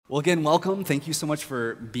Well, again, welcome. Thank you so much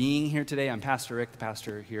for being here today. I'm Pastor Rick, the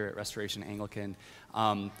pastor here at Restoration Anglican.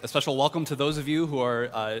 A special welcome to those of you who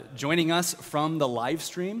are joining us from the live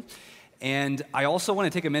stream. And I also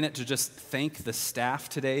want to take a minute to just thank the staff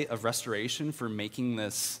today of Restoration for making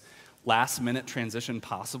this last-minute transition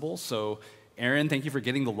possible. So Aaron, thank you for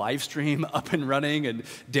getting the live stream up and running, and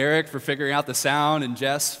Derek for figuring out the sound, and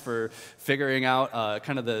Jess for figuring out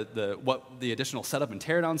kind of the additional setup and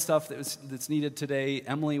teardown stuff that's needed today.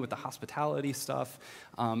 Emily with the hospitality stuff.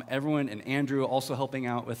 Everyone, and Andrew also helping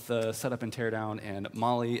out with the setup and teardown, and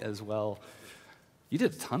Molly as well. You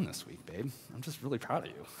did a ton this week, babe. I'm just really proud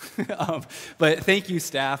of you. But thank you,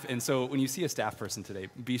 staff. And so when you see a staff person today,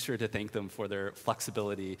 be sure to thank them for their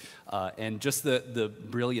flexibility and just the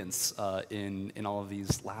brilliance in all of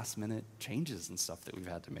these last-minute changes and stuff that we've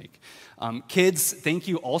had to make. Kids, thank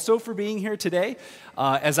you also for being here today.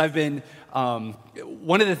 As I've been,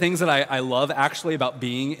 one of the things that I love actually about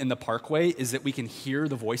being in the Parkway is that we can hear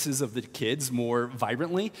the voices of the kids more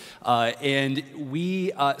vibrantly. And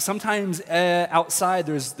we sometimes outside,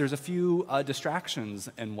 there's a few distractions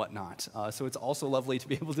and whatnot. So it's also lovely to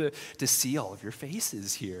be able to see all of your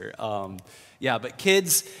faces here. But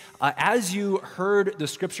kids, as you heard the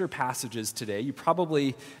scripture passages today,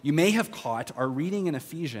 you may have caught our reading in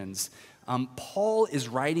Ephesians. Paul is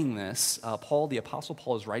writing this, the Apostle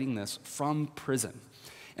Paul is writing this from prison.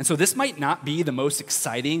 And so this might not be the most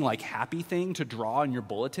exciting, happy thing to draw in your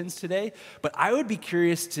bulletins today, but I would be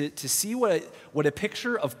curious to see what a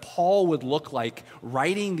picture of Paul would look like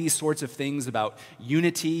writing these sorts of things about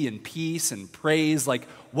unity and peace and praise.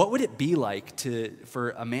 What would it be like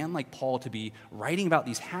for a man like Paul to be writing about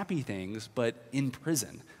these happy things, but in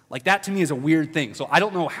prison? That to me is a weird thing. So I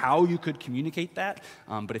don't know how you could communicate that,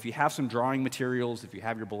 but if you have some drawing materials, if you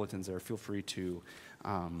have your bulletins there, feel free to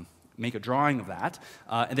make a drawing of that.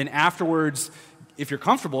 And then afterwards, if you're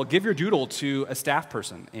comfortable, give your doodle to a staff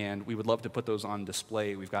person, and we would love to put those on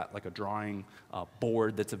display. We've got a drawing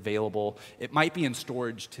board that's available. It might be in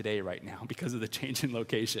storage today right now because of the change in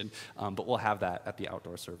location, but we'll have that at the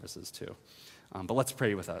outdoor services too. But let's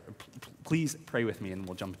pray with that. Please pray with me, and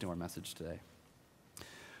we'll jump into our message today.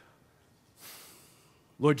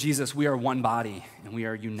 Lord Jesus, we are one body, and we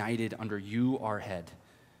are united under you, our head.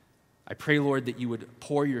 I pray, Lord, that you would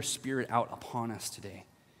pour your Spirit out upon us today,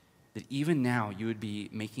 that even now you would be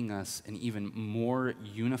making us an even more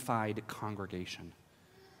unified congregation.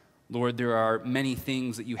 Lord, there are many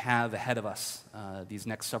things that you have ahead of us these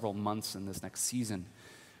next several months and this next season.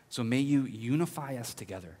 So may you unify us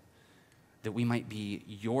together, that we might be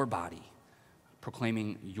your body,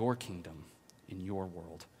 proclaiming your kingdom in your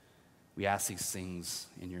world. We ask these things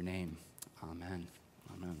in your name. Amen.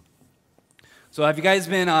 Amen. So have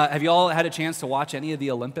you all had a chance to watch any of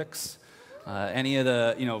the Olympics? Any of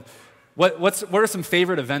the, what are some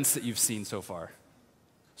favorite events that you've seen so far?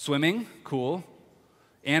 Swimming, cool.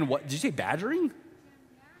 And what, did you say badgering?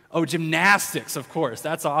 Oh, gymnastics, of course,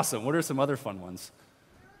 that's awesome. What are some other fun ones?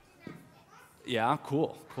 Yeah,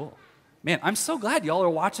 cool. Man, I'm so glad y'all are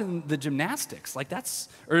watching the gymnastics,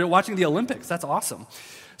 or watching the Olympics, that's awesome.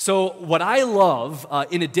 So what I love,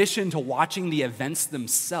 in addition to watching the events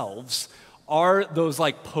themselves, are those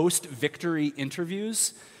post-victory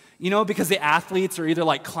interviews, because the athletes are either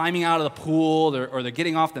climbing out of the pool or they're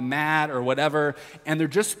getting off the mat or whatever, and they're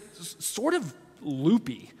just sort of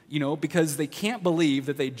loopy, because they can't believe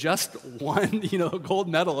that they just won, a gold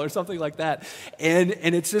medal or something like that. And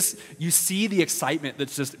it's just, you see the excitement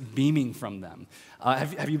that's just beaming from them.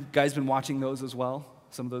 Have you guys been watching those as well,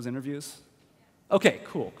 some of those interviews? Okay,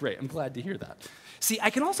 cool, great. I'm glad to hear that. See, I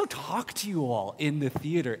can also talk to you all in the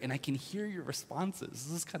theater, and I can hear your responses.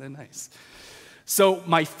 This is kind of nice. So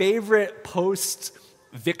my favorite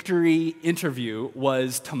post-victory interview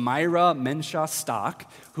was Tamyra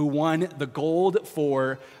Mensah-Stock, who won the gold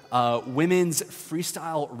for women's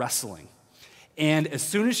freestyle wrestling. And as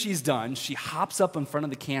soon as she's done, she hops up in front of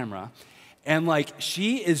the camera, and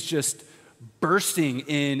she is just bursting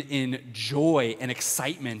in joy and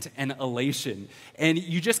excitement and elation. And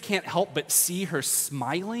you just can't help but see her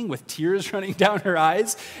smiling with tears running down her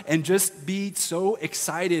eyes and just be so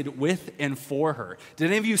excited with and for her. Did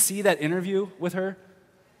any of you see that interview with her?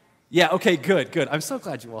 Yeah, okay, good. I'm so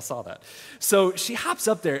glad you all saw that. So she hops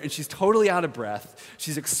up there, and she's totally out of breath.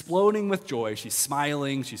 She's exploding with joy. She's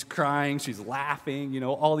smiling, she's crying, she's laughing,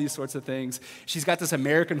 all these sorts of things. She's got this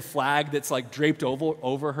American flag that's draped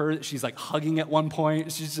over her. She's hugging at one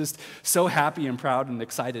point. She's just so happy and proud and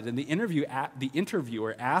excited. And the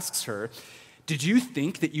interviewer asks her, "Did you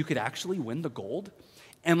think that you could actually win the gold?"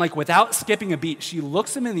 And without skipping a beat, she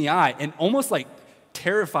looks him in the eye and almost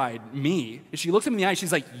terrified me. She looks him in the eye,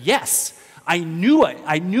 she's like, "Yes, I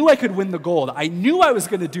knew I could win the gold. I knew I was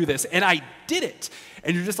going to do this, and I did it.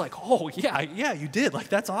 And you're just like, oh, yeah, you did. Like,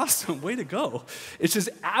 that's awesome. Way to go. It's just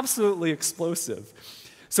absolutely explosive.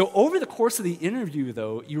 So over the course of the interview,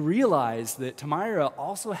 though, you realize that Tamira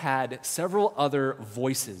also had several other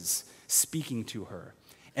voices speaking to her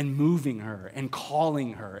and moving her and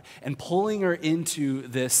calling her and pulling her into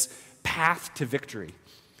this path to victory.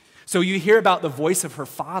 So you hear about the voice of her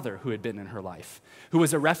father who had been in her life, who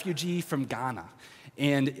was a refugee from Ghana,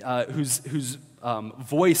 and whose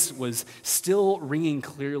voice was still ringing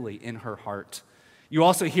clearly in her heart. You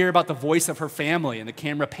also hear about the voice of her family, and the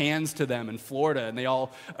camera pans to them in Florida, and they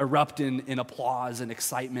all erupt in applause and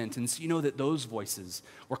excitement. And so you know that those voices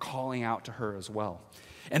were calling out to her as well.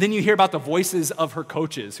 And then you hear about the voices of her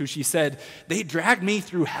coaches, who she said, they dragged me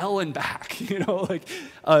through hell and back.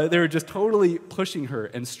 They were just totally pushing her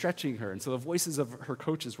and stretching her. And so the voices of her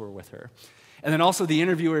coaches were with her. And then also the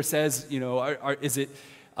interviewer says,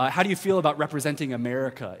 how do you feel about representing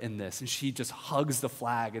America in this? And she just hugs the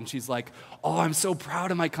flag, and she's like, oh, I'm so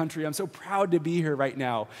proud of my country. I'm so proud to be here right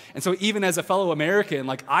now. And so even as a fellow American,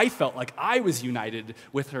 I felt like I was united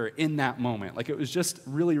with her in that moment. It was just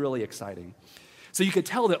really, really exciting. So you could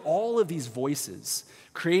tell that all of these voices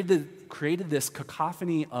created this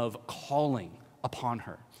cacophony of calling upon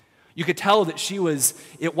her. You could tell that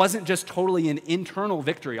it wasn't just totally an internal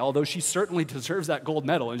victory, although she certainly deserves that gold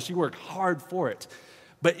medal, and she worked hard for it.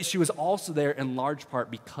 But she was also there in large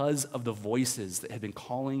part because of the voices that had been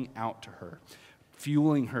calling out to her,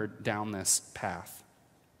 fueling her down this path.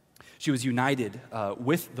 She was united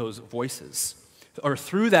with those voices. Or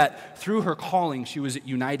through her calling, she was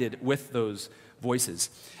united with those voices.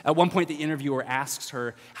 At one point, the interviewer asks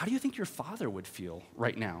her, how do you think your father would feel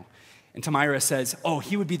right now? And Tamira says, oh,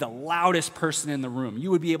 he would be the loudest person in the room. You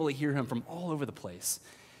would be able to hear him from all over the place.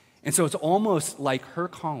 And so it's almost like her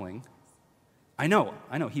calling. I know,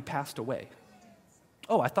 he passed away.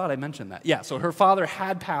 Oh, I thought I mentioned that. Yeah, so her father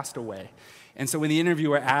had passed away. And so when the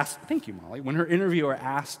interviewer asked, thank you, Molly, when the interviewer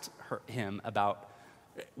asked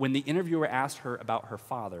her about her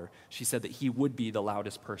father, she said that he would be the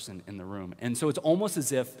loudest person in the room. And so it's almost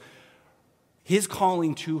as if his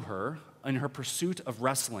calling to her in her pursuit of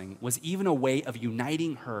wrestling was even a way of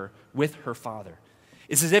uniting her with her father.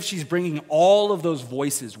 It's as if she's bringing all of those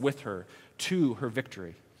voices with her to her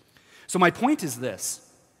victory. So my point is this: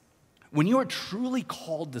 when you are truly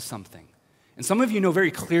called to something, and some of you know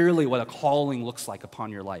very clearly what a calling looks like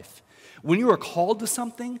upon your life, when you are called to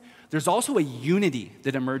something, there's also a unity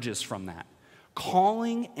that emerges from that.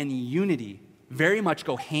 Calling and unity very much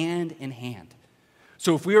go hand in hand.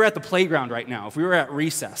 So if we were at the playground right now, if we were at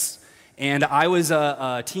recess, and I was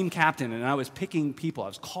a team captain and I was picking people, I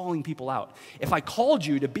was calling people out, if I called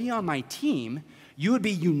you to be on my team, you would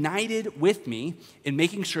be united with me in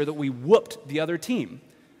making sure that we whooped the other team.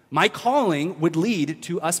 My calling would lead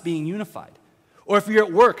to us being unified. Or if you're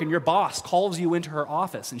at work and your boss calls you into her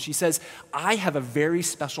office and she says, I have a very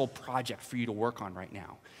special project for you to work on right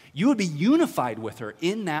now, you would be unified with her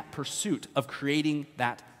in that pursuit of creating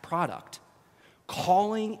that product.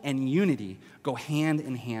 Calling and unity go hand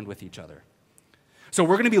in hand with each other. So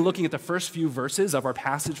we're going to be looking at the first few verses of our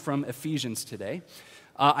passage from Ephesians today.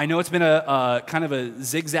 I know it's been a kind of a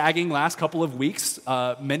zigzagging last couple of weeks.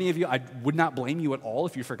 Many of you, I would not blame you at all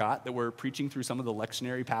if you forgot that we're preaching through some of the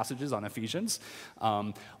lectionary passages on Ephesians.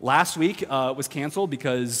 Last week was canceled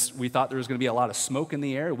because we thought there was going to be a lot of smoke in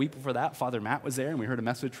the air. A week before that, Father Matt was there, and we heard a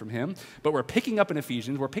message from him. But we're picking up in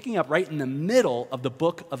Ephesians. We're picking up right in the middle of the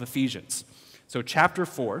book of Ephesians. So chapter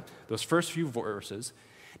 4, those first few verses.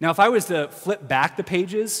 Now, if I was to flip back the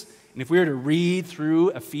pages, and if we were to read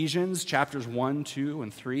through Ephesians chapters 1, 2,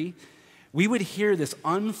 and 3, we would hear this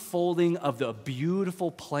unfolding of the beautiful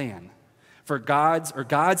plan for God's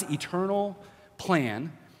eternal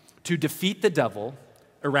plan to defeat the devil,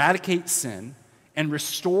 eradicate sin, and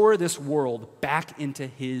restore this world back into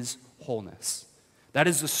his wholeness. That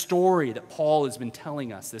is the story that Paul has been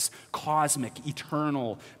telling us, this cosmic,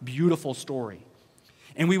 eternal, beautiful story.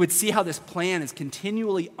 And we would see how this plan is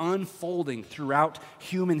continually unfolding throughout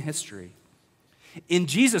human history. In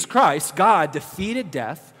Jesus Christ, God defeated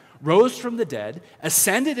death, rose from the dead,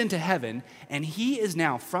 ascended into heaven, and he is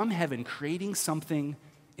now from heaven creating something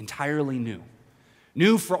entirely new.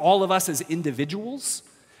 New for all of us as individuals,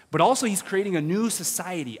 but also he's creating a new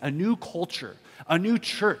society, a new culture, a new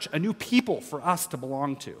church, a new people for us to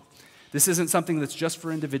belong to. This isn't something that's just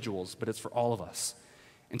for individuals, but it's for all of us.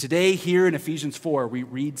 And today, here in Ephesians 4, we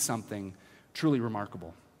read something truly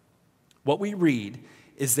remarkable. What we read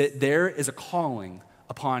is that there is a calling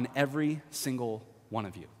upon every single one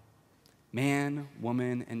of you. Man,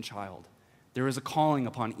 woman, and child. There is a calling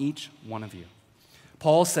upon each one of you.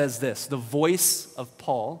 Paul says this, the voice of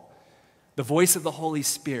Paul, the voice of the Holy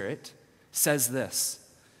Spirit says this,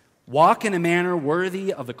 walk in a manner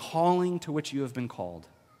worthy of the calling to which you have been called.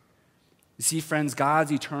 You see, friends,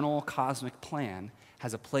 God's eternal cosmic plan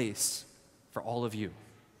has a place for all of you,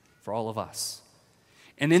 for all of us.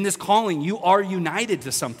 And in this calling, you are united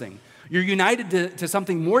to something. You're united to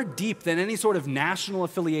something more deep than any sort of national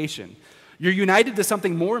affiliation. You're united to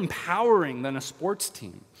something more empowering than a sports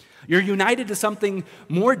team. You're united to something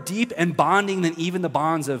more deep and bonding than even the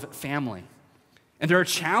bonds of family. And there are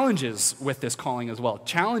challenges with this calling as well.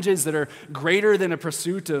 Challenges that are greater than a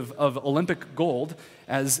pursuit of Olympic gold,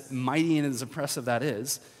 as mighty and as impressive that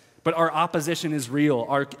is. But our opposition is real.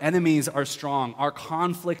 Our enemies are strong. Our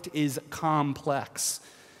conflict is complex.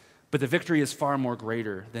 But the victory is far more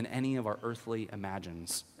greater than any of our earthly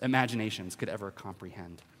imaginations could ever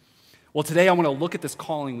comprehend. Well, today I want to look at this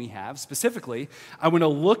calling we have. Specifically, I want to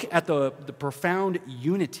look at the profound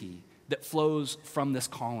unity that flows from this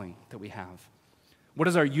calling that we have. What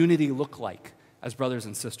does our unity look like as brothers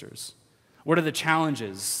and sisters? What are the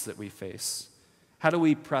challenges that we face? How do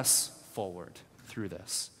we press forward through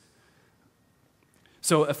this?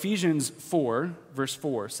 So Ephesians 4, verse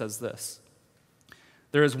 4 says this,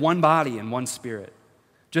 there is one body and one Spirit.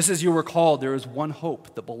 Just as you were called, there is one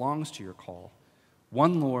hope that belongs to your call,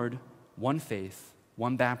 one Lord, one faith,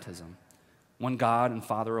 one baptism, one God and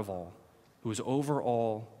Father of all, who is over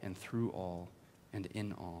all and through all and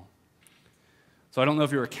in all. So I don't know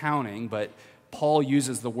if you were counting, but Paul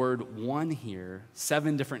uses the word one here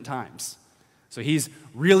 7 different times. So he's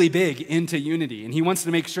really big into unity, and he wants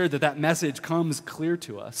to make sure that that message comes clear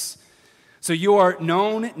to us. So you are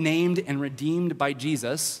known, named, and redeemed by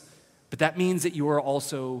Jesus, but that means that you are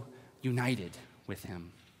also united with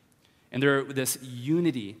him. And this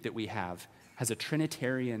unity that we have has a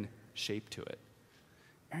Trinitarian shape to it.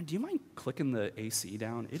 Aaron, do you mind clicking the AC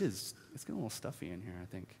down? It's getting a little stuffy in here, I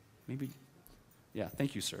think. Maybe, yeah,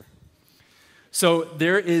 thank you, sir. So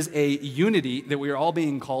there is a unity that we are all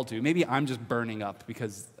being called to. Maybe I'm just burning up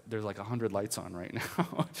because there's like 100 lights on right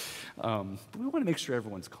now. But we want to make sure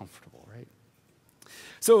everyone's comfortable, right?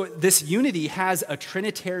 So this unity has a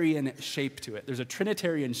Trinitarian shape to it. There's a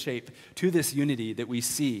Trinitarian shape to this unity that we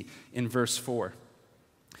see in verse 4.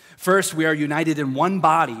 First, we are united in one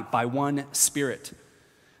body by one Spirit.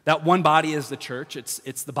 That one body is the church.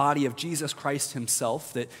 It's the body of Jesus Christ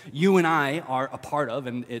himself that you and I are a part of,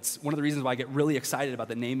 and it's one of the reasons why I get really excited about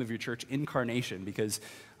the name of your church, Incarnation, because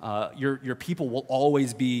your people will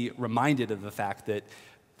always be reminded of the fact that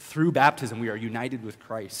through baptism we are united with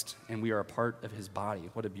Christ, and we are a part of his body.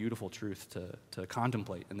 What a beautiful truth to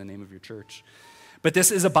contemplate in the name of your church. But this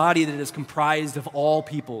is a body that is comprised of all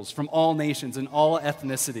peoples, from all nations and all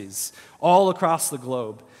ethnicities, all across the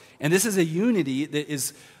globe. And this is a unity that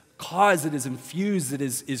is caused, that is infused, that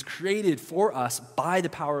is created for us by the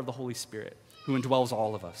power of the Holy Spirit, who indwells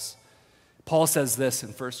all of us. Paul says this in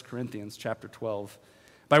 1 Corinthians chapter 12.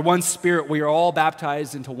 By one Spirit we are all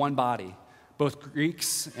baptized into one body, both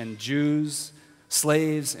Greeks and Jews,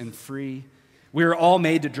 slaves and free. We are all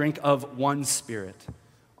made to drink of one Spirit.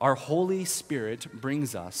 Our Holy Spirit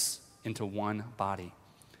brings us into one body.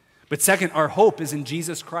 But second, our hope is in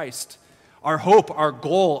Jesus Christ. Our hope, our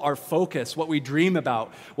goal, our focus, what we dream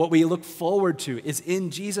about, what we look forward to is in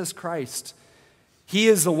Jesus Christ. He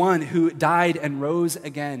is the one who died and rose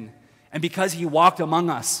again. And because he walked among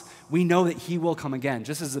us, we know that he will come again.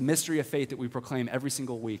 Just as the mystery of faith that we proclaim every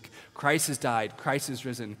single week. Christ has died, Christ has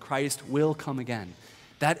risen, Christ will come again.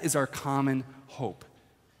 That is our common hope.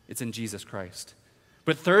 It's in Jesus Christ.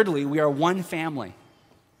 But thirdly, we are one family.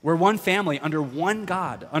 We're one family under one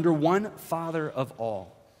God, under one Father of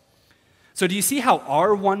all. So do you see how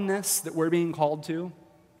our oneness that we're being called to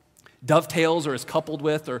dovetails or is coupled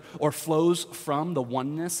with or flows from the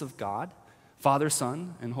oneness of God, Father,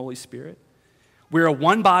 Son, and Holy Spirit? We're a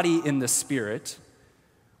one body in the Spirit.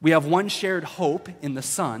 We have one shared hope in the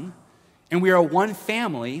Son, and we are one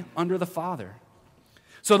family under the Father.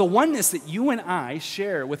 So the oneness that you and I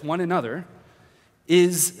share with one another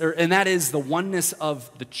and that is the oneness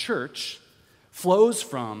of the church, flows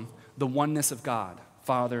from the oneness of God,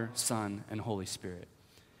 Father, Son, and Holy Spirit.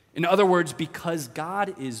 In other words, because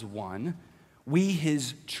God is one, we,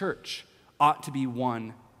 his church, ought to be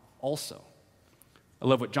one also. I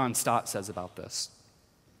love what John Stott says about this.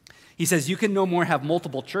 He says, you can no more have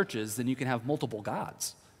multiple churches than you can have multiple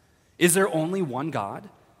gods. Is there only one God?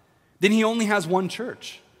 Then he only has one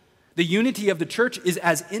church. The unity of the church is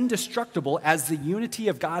as indestructible as the unity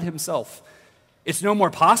of God himself. It's no more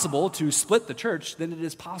possible to split the church than it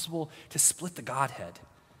is possible to split the Godhead.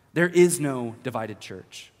 There is no divided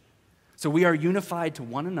church. So we are unified to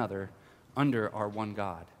one another under our one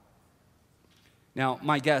God. Now,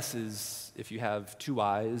 my guess is if you have two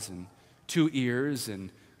eyes and two ears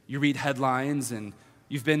and you read headlines and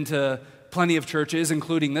you've been to plenty of churches,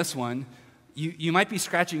 including this one, you might be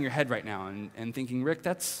scratching your head right now and thinking, Rick,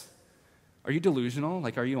 are you delusional?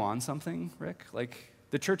 Like, are you on something, Rick? Like,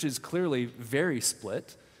 the church is clearly very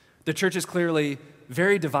split. The church is clearly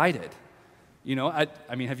very divided. You know,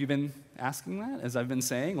 I mean, have you been asking that, as I've been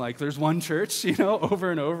saying? Like, there's one church,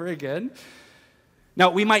 over and over again.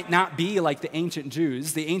 Now, we might not be like the ancient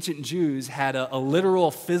Jews. The ancient Jews had a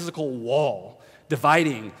literal physical wall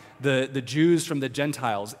dividing the Jews from the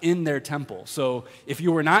Gentiles in their temple. So if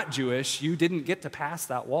you were not Jewish, you didn't get to pass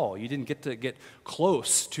that wall. You didn't get to get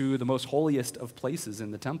close to the most holiest of places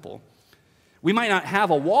in the temple. We might not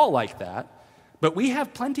have a wall like that, but we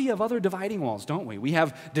have plenty of other dividing walls, don't we? We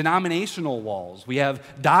have denominational walls. We have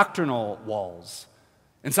doctrinal walls.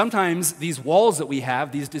 And sometimes these walls that we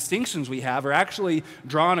have, these distinctions we have, are actually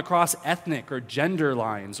drawn across ethnic or gender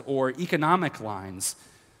lines or economic lines.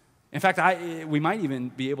 In fact, we might even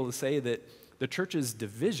be able to say that the church's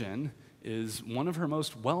division is one of her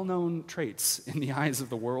most well-known traits in the eyes of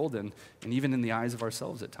the world and even in the eyes of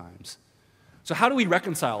ourselves at times. So how do we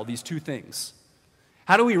reconcile these two things?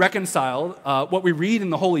 How do we reconcile what we read in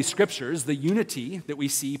the Holy Scriptures, the unity that we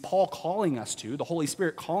see Paul calling us to, the Holy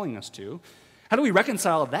Spirit calling us to? How do we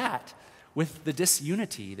reconcile that with the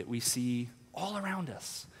disunity that we see all around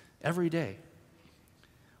us every day?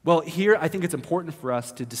 Well, here I think it's important for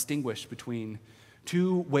us to distinguish between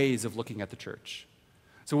two ways of looking at the church.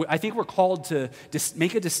 So I think we're called to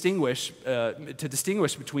distinguish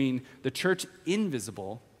between the church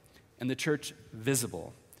invisible and the church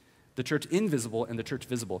visible. The church invisible and the church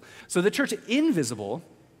visible. So the church invisible,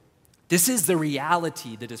 this is the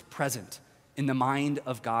reality that is present in the mind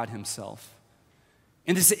of God himself.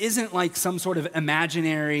 And this isn't like some sort of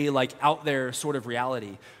imaginary, like out there sort of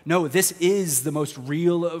reality. No, this is the most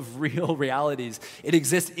real of real realities. It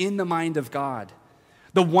exists in the mind of God.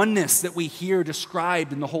 The oneness that we hear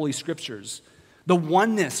described in the Holy Scriptures. The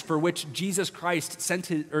oneness for which Jesus Christ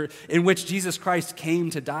in which Jesus Christ came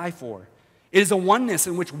to die for. It is a oneness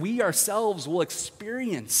in which we ourselves will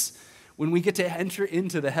experience when we get to enter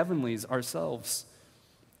into the heavenlies ourselves.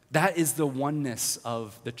 That is the oneness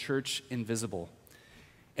of the church invisible.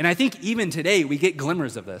 And I think even today we get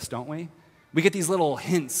glimmers of this, don't we? We get these little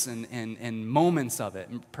hints and moments of it.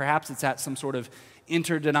 And perhaps it's at some sort of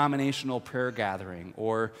interdenominational prayer gathering,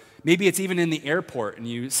 or maybe it's even in the airport and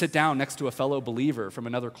you sit down next to a fellow believer from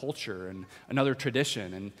another culture and another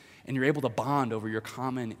tradition, and you're able to bond over your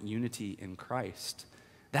common unity in Christ.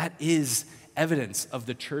 That is evidence of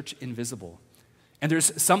the church invisible. And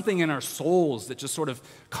there's something in our souls that just sort of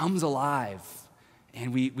comes alive.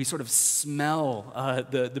 And we sort of smell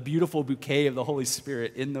the beautiful bouquet of the Holy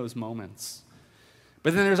Spirit in those moments.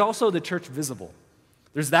 But then there's also the church visible.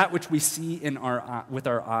 There's that which we see with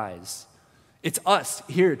our eyes. It's us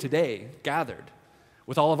here today, gathered,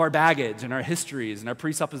 with all of our baggage and our histories and our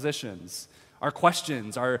presuppositions, our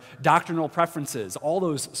questions, our doctrinal preferences, all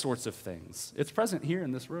those sorts of things. It's present here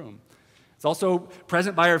in this room. It's also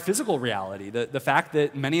present by our physical reality, the fact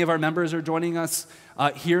that many of our members are joining us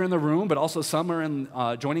here in the room, but also some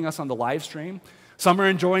are joining us on the live stream. Some are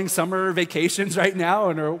enjoying summer vacations right now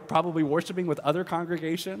and are probably worshiping with other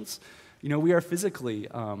congregations. We are physically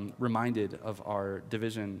reminded of our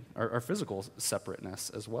division, our physical separateness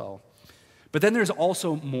as well. But then there's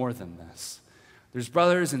also more than this. There's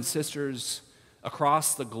brothers and sisters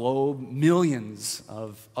across the globe, millions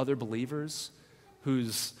of other believers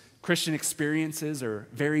whose Christian experiences are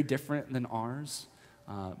very different than ours,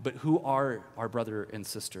 but who are our brother and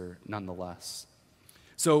sister nonetheless.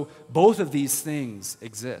 So both of these things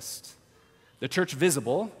exist. The church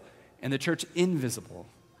visible and the church invisible.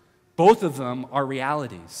 Both of them are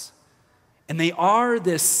realities. And they are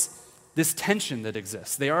this tension that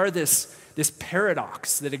exists. They are this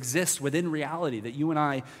paradox that exists within reality that you and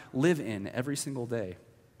I live in every single day.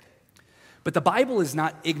 But the Bible is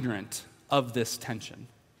not ignorant of this tension.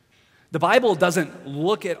 The Bible doesn't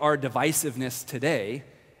look at our divisiveness today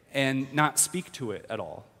and not speak to it at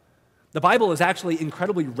all. The Bible is actually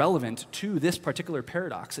incredibly relevant to this particular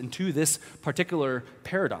paradox and to this particular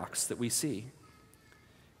paradox that we see.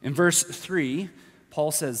 In verse 3,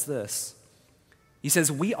 Paul says this. He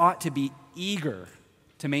says, we ought to be eager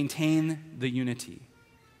to maintain the unity.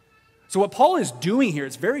 So what Paul is doing here,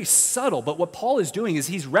 it's very subtle, but what Paul is doing is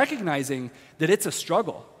he's recognizing that it's a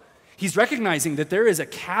struggle. He's recognizing that there is a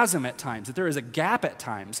chasm at times, that there is a gap at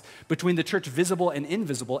times between the church visible and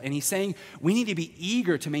invisible, and he's saying we need to be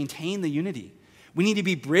eager to maintain the unity. We need to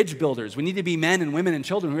be bridge builders. We need to be men and women and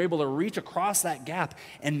children who are able to reach across that gap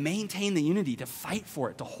and maintain the unity, to fight for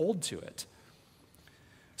it, to hold to it.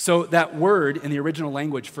 So that word in the original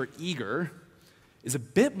language for eager is a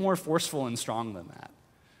bit more forceful and strong than that.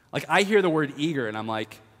 Like, I hear the word eager and I'm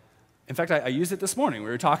like, in fact, I used it this morning. We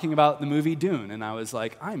were talking about the movie Dune, and I was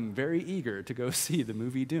like, I'm very eager to go see the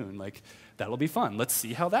movie Dune. Like, that'll be fun. Let's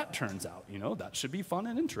see how that turns out. You know, that should be fun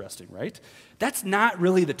and interesting, right? That's not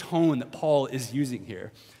really the tone that Paul is using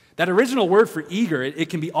here. That original word for eager, it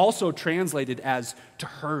can be also translated as to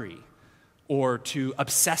hurry or to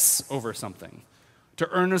obsess over something, to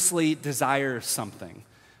earnestly desire something.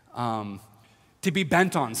 To be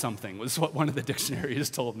bent on something was what one of the dictionaries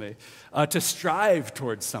told me. To strive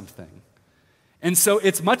towards something. And so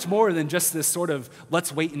it's much more than just this sort of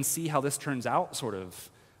let's wait and see how this turns out sort of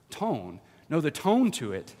tone. No, the tone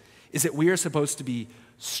to it is that we are supposed to be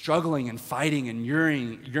struggling and fighting and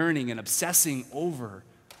yearning and obsessing over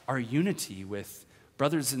our unity with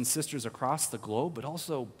brothers and sisters across the globe, but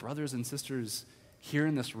also brothers and sisters here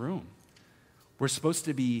in this room. We're supposed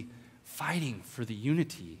to be fighting for the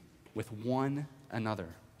unity with one another.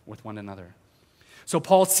 So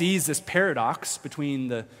Paul sees this paradox between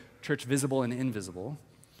the church visible and invisible,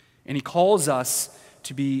 and he calls us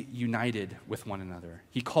to be united with one another.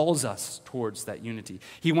 He calls us towards that unity.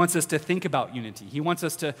 He wants us to think about unity. He wants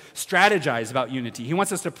us to strategize about unity. He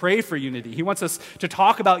wants us to pray for unity. He wants us to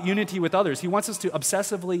talk about unity with others. He wants us to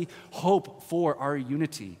obsessively hope for our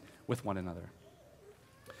unity with one another.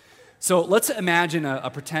 So let's imagine a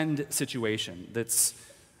pretend situation that's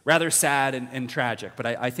rather sad and tragic, but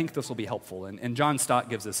I think this will be helpful. And John Stott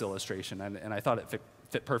gives this illustration, and I thought it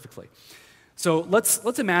fit perfectly. So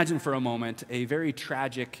let's imagine for a moment a very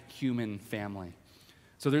tragic human family.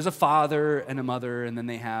 So there's a father and a mother, and then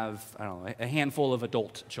they have, a handful of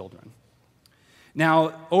adult children.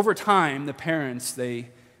 Now, over time, the parents, they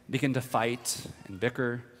begin to fight and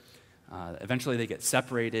bicker. Eventually, they get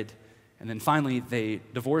separated, and then finally, they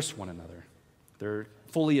divorce one another. They're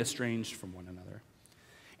fully estranged from one another.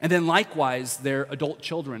 And then likewise, their adult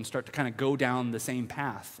children start to kind of go down the same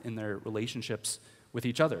path in their relationships with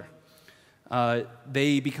each other.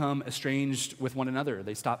 They become estranged with one another.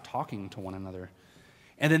 They stop talking to one another.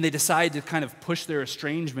 And then they decide to kind of push their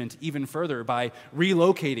estrangement even further by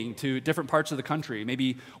relocating to different parts of the country.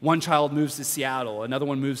 Maybe one child moves to Seattle, another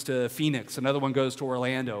one moves to Phoenix, another one goes to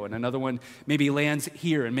Orlando, and another one maybe lands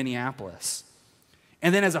here in Minneapolis.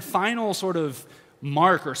 And then as a final sort of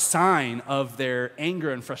mark or sign of their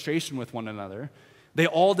anger and frustration with one another, they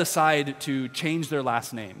all decide to change their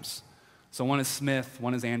last names. So one is Smith,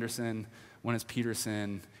 one is Anderson, one is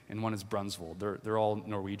Peterson, and one is Brunsvold. They're all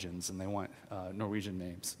Norwegians, and they want Norwegian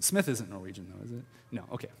names. Smith isn't Norwegian, though, is it? No,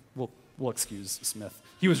 okay. We'll excuse Smith.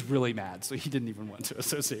 He was really mad, so he didn't even want to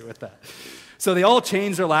associate with that. So they all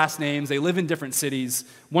change their last names. They live in different cities.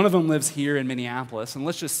 One of them lives here in Minneapolis, and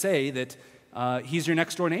let's just say that he's your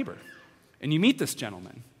next-door neighbor. And you meet this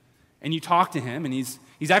gentleman, and you talk to him, and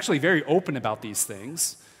he's actually very open about these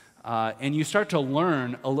things, and you start to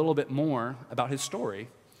learn a little bit more about his story.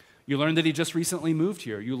 You learn that he just recently moved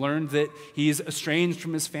here. You learn that he's estranged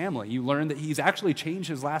from his family. You learn that he's actually changed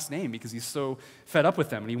his last name because he's so fed up with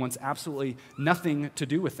them, and he wants absolutely nothing to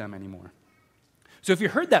do with them anymore. So if you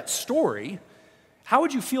heard that story, how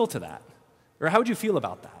would you feel to that? Or how would you feel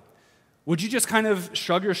about that? Would you just kind of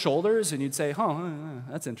shrug your shoulders and you'd say,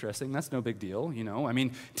 that's interesting, that's no big deal, you know? I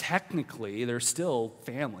mean, technically, they're still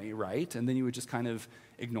family, right? And then you would just kind of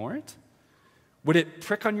ignore it? Would it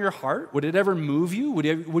prick on your heart? Would it ever move you?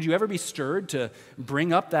 Would you ever be stirred to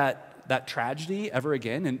bring up that tragedy ever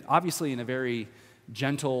again? And obviously in a very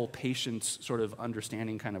gentle, patient, sort of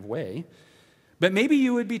understanding kind of way. But maybe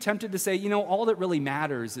you would be tempted to say, all that really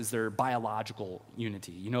matters is their biological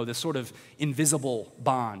unity, this sort of invisible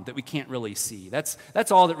bond that we can't really see. That's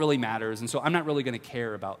all that really matters, and so I'm not really going to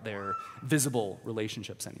care about their visible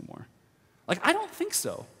relationships anymore. I don't think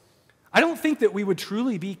so. I don't think that we would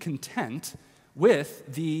truly be content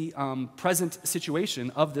with the present situation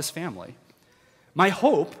of this family. My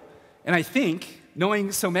hope, and I think,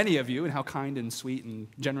 knowing so many of you and how kind and sweet and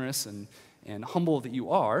generous and humble that you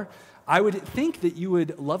are, I would think that you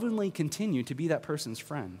would lovingly continue to be that person's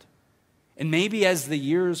friend. And maybe as the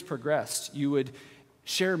years progressed, you would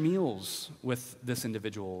share meals with this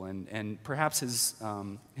individual and perhaps his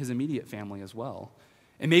immediate family as well.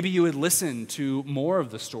 And maybe you would listen to more of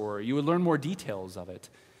the story. You would learn more details of it.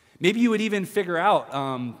 Maybe you would even figure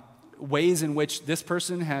out ways in which this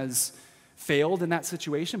person has failed in that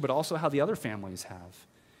situation, but also how the other families have.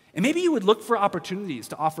 And maybe you would look for opportunities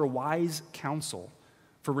to offer wise counsel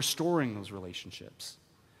for restoring those relationships.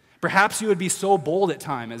 Perhaps you would be so bold at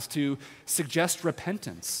times as to suggest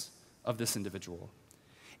repentance of this individual.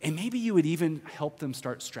 And maybe you would even help them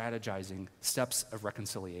start strategizing steps of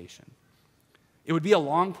reconciliation. It would be a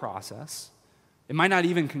long process. It might not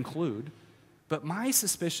even conclude. But my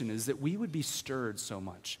suspicion is that we would be stirred so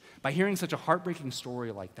much by hearing such a heartbreaking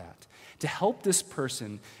story like that to help this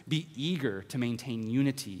person be eager to maintain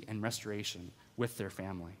unity and restoration with their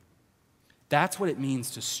family. That's what it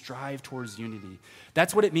means to strive towards unity.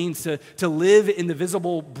 That's what it means to live in the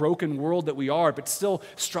visible, broken world that we are, but still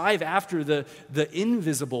strive after the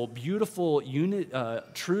invisible, beautiful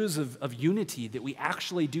truths of unity that we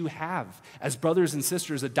actually do have as brothers and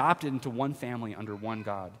sisters adopted into one family under one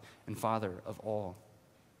God and Father of all.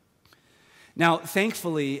 Now,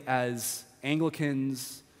 thankfully, as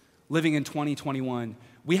Anglicans living in 2021,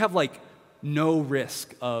 we have no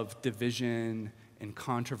risk of division and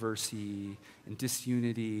controversy and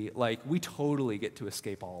disunity. We totally get to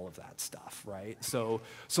escape all of that stuff, right? So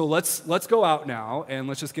let's go out now and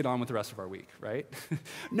let's just get on with the rest of our week, right?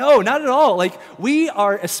 No, not at all. We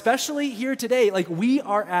are, especially here today, we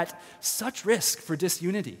are at such risk for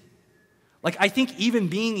disunity. I think even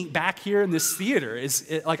being back here in this theater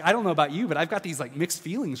is, I don't know about you, but I've got these mixed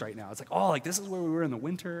feelings right now. It's this is where we were in the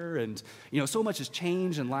winter, and so much has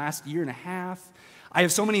changed in the last year and a half. I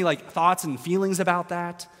have so many thoughts and feelings about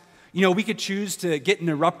that. We could choose to get in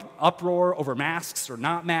an uproar over masks or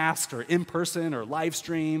not masks or in person or live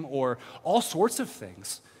stream or all sorts of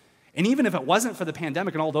things. And even if it wasn't for the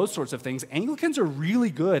pandemic and all those sorts of things, Anglicans are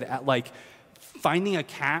really good at finding a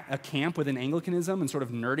camp within Anglicanism and sort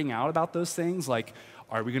of nerding out about those things.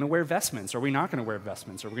 Are we going to wear vestments? Are we not going to wear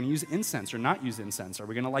vestments? Are we going to use incense or not use incense? Are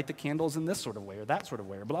we going to light the candles in this sort of way or that sort of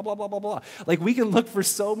way? Or blah, blah, blah, blah, blah. We can look for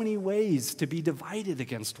so many ways to be divided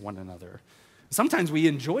against one another. Sometimes we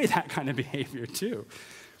enjoy that kind of behavior too.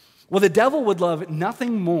 Well, the devil would love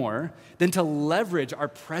nothing more than to leverage our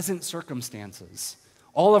present circumstances,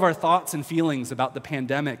 all of our thoughts and feelings about the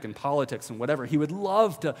pandemic and politics and whatever. He would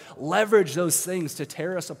love to leverage those things to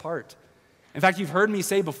tear us apart. In fact, you've heard me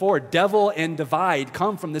say before, devil and divide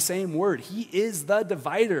come from the same word. He is the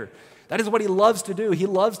divider. That is what he loves to do. He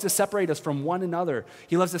loves to separate us from one another.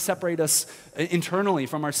 He loves to separate us internally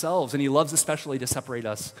from ourselves, and he loves especially to separate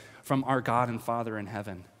us from our God and Father in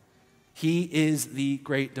heaven. He is the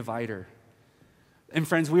great divider. And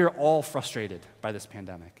friends, we are all frustrated by this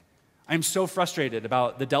pandemic. I'm so frustrated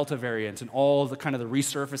about the Delta variant and all the kind of the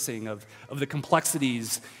resurfacing of the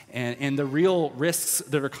complexities and the real risks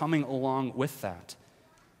that are coming along with that.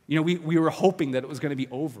 We were hoping that it was going to be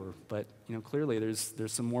over, but clearly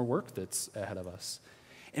there's some more work that's ahead of us.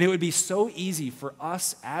 And it would be so easy for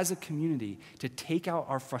us as a community to take out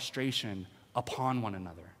our frustration upon one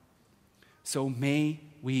another. So may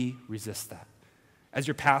we resist that. As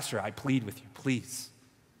your pastor, I plead with you, please,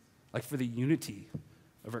 for the unity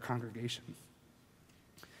of our congregation.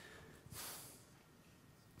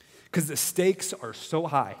 Because the stakes are so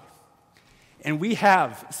high, and we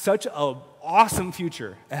have such an awesome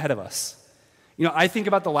future ahead of us. I think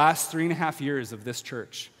about the last 3.5 years of this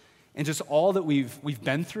church and just all that we've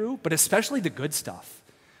been through, but especially the good stuff.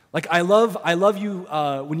 I love you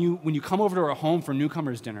when you come over to our home for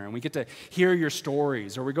newcomers dinner and we get to hear your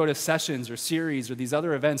stories, or we go to sessions or series or these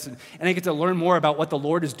other events, and I get to learn more about what the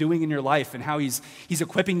Lord is doing in your life and how He's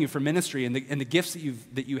equipping you for ministry and the gifts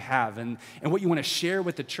that you have and what you want to share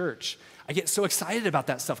with the church. I get so excited about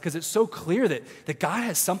that stuff because it's so clear that God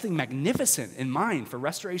has something magnificent in mind for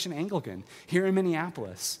Restoration Anglican here in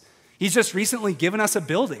Minneapolis. He's just recently given us a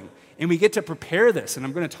building, and we get to prepare this, and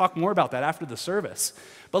I'm going to talk more about that after the service.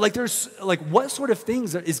 But there's what sort of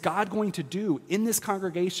things is God going to do in this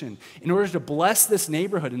congregation in order to bless this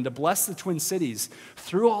neighborhood and to bless the Twin Cities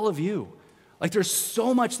through all of you? There's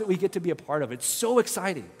so much that we get to be a part of. It's so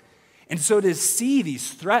exciting. And so to see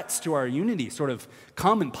these threats to our unity sort of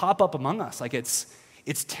come and pop up among us,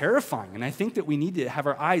 it's terrifying. And I think that we need to have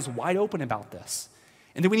our eyes wide open about this.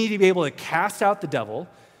 And that we need to be able to cast out the devil,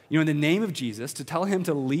 in the name of Jesus, to tell him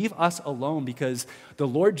to leave us alone, because the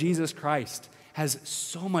Lord Jesus Christ has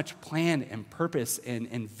so much plan and purpose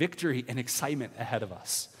and victory and excitement ahead of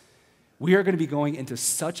us. We are going to be going into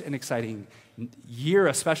such an exciting year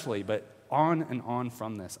especially, but on and on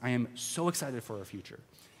from this. I am so excited for our future.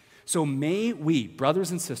 So may we,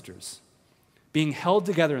 brothers and sisters, being held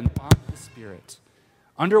together in the bond of the Spirit,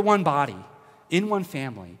 under one body, in one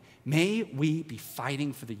family, may we be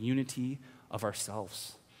fighting for the unity of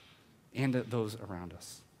ourselves and those around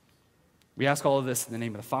us. We ask all of this in the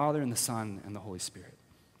name of the Father, and the Son, and the Holy Spirit.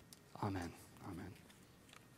 Amen.